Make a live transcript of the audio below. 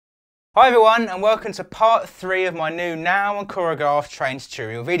Hi everyone, and welcome to part 3 of my new NAO Choregraphe train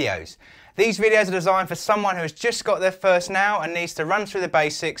tutorial videos. These videos are designed for someone who has just got their first NAO and needs to run through the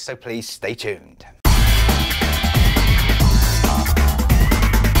basics, so please stay tuned.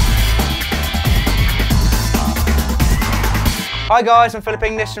 Hi guys, I'm Philip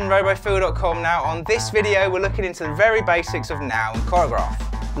English from robofeel.com. Now on this video we're looking into the very basics of NAO and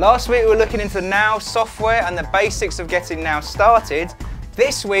Choregraphe. Last week we were looking into the NAO software and the basics of getting NAO started.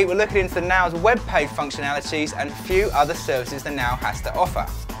 This week we're looking into the NAO's web page functionalities and a few other services the NAO has to offer.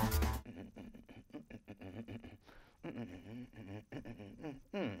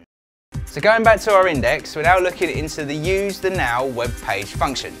 So going back to our index, we're now looking into the Use the NAO web page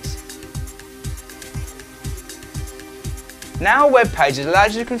functions. NAO web pages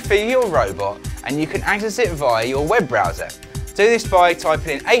allows you to configure your robot and you can access it via your web browser. Do this by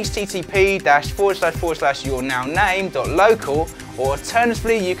typing in http://yournaoname.local, or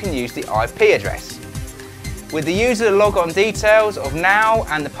alternatively you can use the IP address. With the user logon details of NAO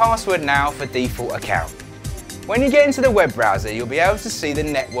and the password NAO for default account. When you get into the web browser you'll be able to see the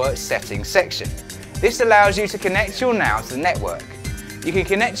network settings section. This allows you to connect your NAO to the network. You can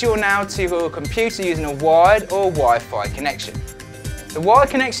connect your NAO to your computer using a wired or Wi-Fi connection. The wired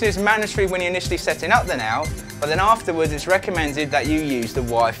connection is mandatory when you're initially setting up the NAO, but then afterwards it's recommended that you use the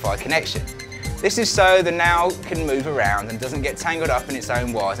Wi-Fi connection. This is so the NAO can move around and doesn't get tangled up in its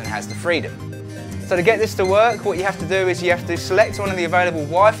own wires and has the freedom. So to get this to work, what you have to do is you have to select one of the available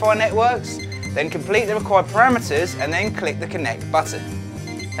Wi-Fi networks, then complete the required parameters and then click the connect button.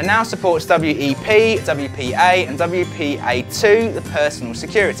 The NAO supports WEP, WPA and WPA2, the personal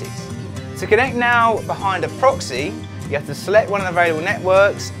securities. To connect NAO behind a proxy, you have to select one of the available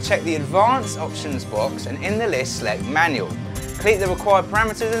networks, check the advanced options box and in the list select manual. Click the required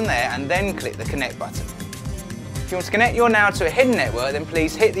parameters in there and then click the connect button. If you want to connect your NAO to a hidden network, then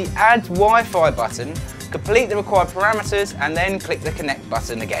please hit the add Wi-Fi button, complete the required parameters and then click the connect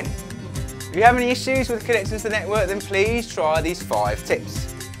button again. If you have any issues with connecting to the network, then please try these 5 tips.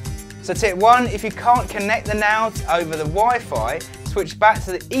 So tip 1, if you can't connect the NAO over the Wi-Fi, switch back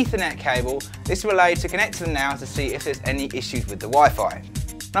to the Ethernet cable. This will allow you to connect to the NAO to see if there's any issues with the Wi-Fi.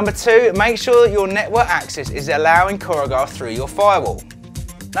 Number 2, make sure that your network access is allowing Choregraphe through your firewall.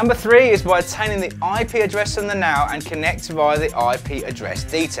 Number 3 is by obtaining the IP address from the NAO and connect via the IP address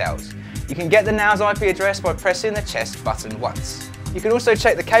details. You can get the NAO's IP address by pressing the chest button once. You can also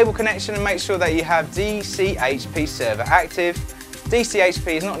check the cable connection and make sure that you have DCHP server active.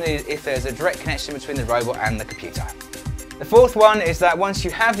 DCHP is not needed if there's a direct connection between the robot and the computer. The 4th one is that once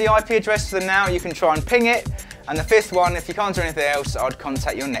you have the IP address for the NAO, you can try and ping it. And the 5th one, if you can't do anything else, I'd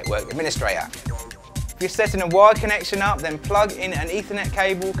contact your network administrator. If you're setting a wired connection up, then plug in an Ethernet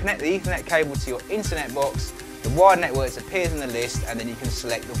cable, connect the Ethernet cable to your internet box, the wired network appears in the list, and then you can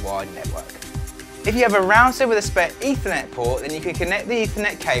select the wired network. If you have a router with a spare Ethernet port, then you can connect the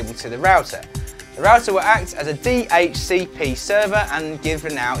Ethernet cable to the router. The router will act as a DHCP server and give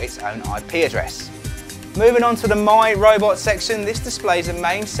the NAO its own IP address. Moving on to the My Robot section, this displays the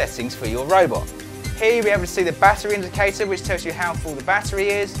main settings for your robot. Here you'll be able to see the battery indicator, which tells you how full the battery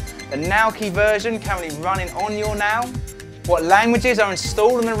is, the NAO key version currently running on your NAO, what languages are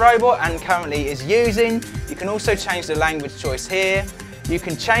installed on the robot and currently is using. You can also change the language choice here. You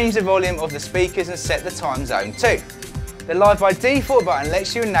can change the volume of the speakers and set the time zone too. The Live by Default button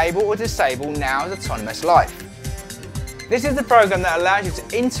lets you enable or disable NAO's autonomous life. This is the program that allows you to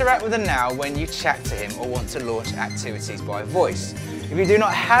interact with the NAO when you chat to him or want to launch activities by voice. If you do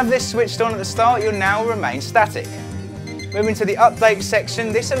not have this switched on at the start, your NAO will remain static. Moving to the Update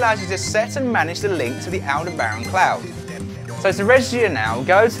section, this allows you to set and manage the link to the Aldebaran cloud. So to register your NAO,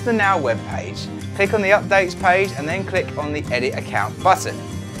 go to the NAO web page, click on the Updates page and then click on the Edit Account button.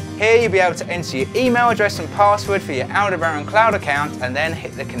 Here you'll be able to enter your email address and password for your Aldebaran cloud account and then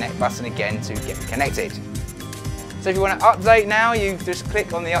hit the Connect button again to get connected. So if you want to update NAO, you just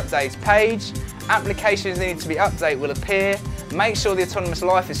click on the Updates page. Applications needing to be updated will appear. Make sure the autonomous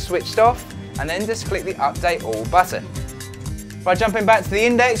life is switched off and then just click the Update All button. By jumping back to the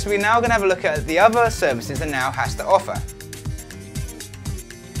index, we're now going to have a look at the other services the NAO has to offer.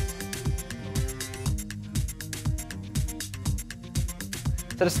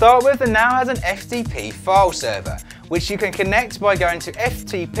 So to start with, the NAO has an FTP file server, which you can connect by going to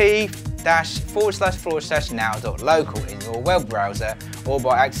ftp://now.local in your web browser or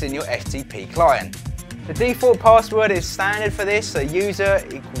by accessing your FTP client. The default password is standard for this, so user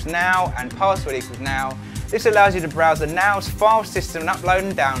equals NAO and password equals NAO. This allows you to browse the NAO's file system and upload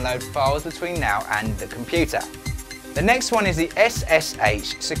and download files between NAO and the computer. The next one is the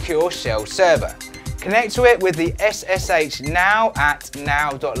SSH Secure Shell Server. Connect to it with the SSH NAO at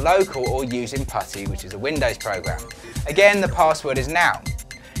nao.local or using PuTTY, which is a Windows program. Again, the password is NAO.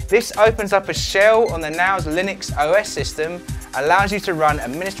 This opens up a shell on the NAO's Linux OS system, allows you to run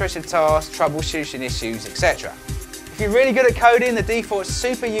administrative tasks, troubleshooting issues, etc. If you're really good at coding, the default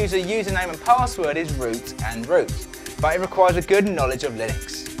super user username and password is root and root, but it requires a good knowledge of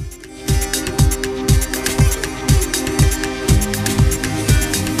Linux.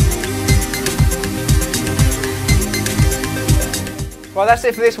 Well, that's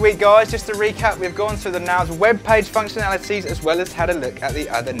it for this week, guys. Just to recap, we've gone through the NAO's web page functionalities as well as had a look at the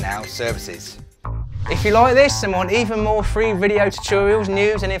other NAO services. If you like this and want even more free video tutorials,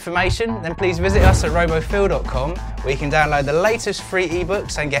 news and information, then please visit us at robophil.com, where you can download the latest free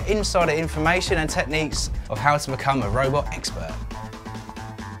ebooks and get insider information and techniques of how to become a robot expert.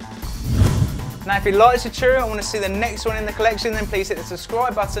 Now, if you like this tutorial and want to see the next one in the collection, then please hit the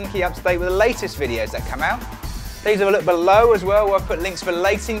subscribe button to keep up to date with the latest videos that come out. Please have a look below as well, where I've put links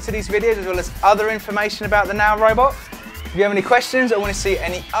relating to these videos as well as other information about the NAO robot. If you have any questions or want to see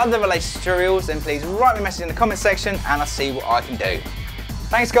any other related tutorials, then please write me a message in the comment section and I'll see what I can do.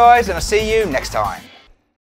 Thanks guys, and I'll see you next time.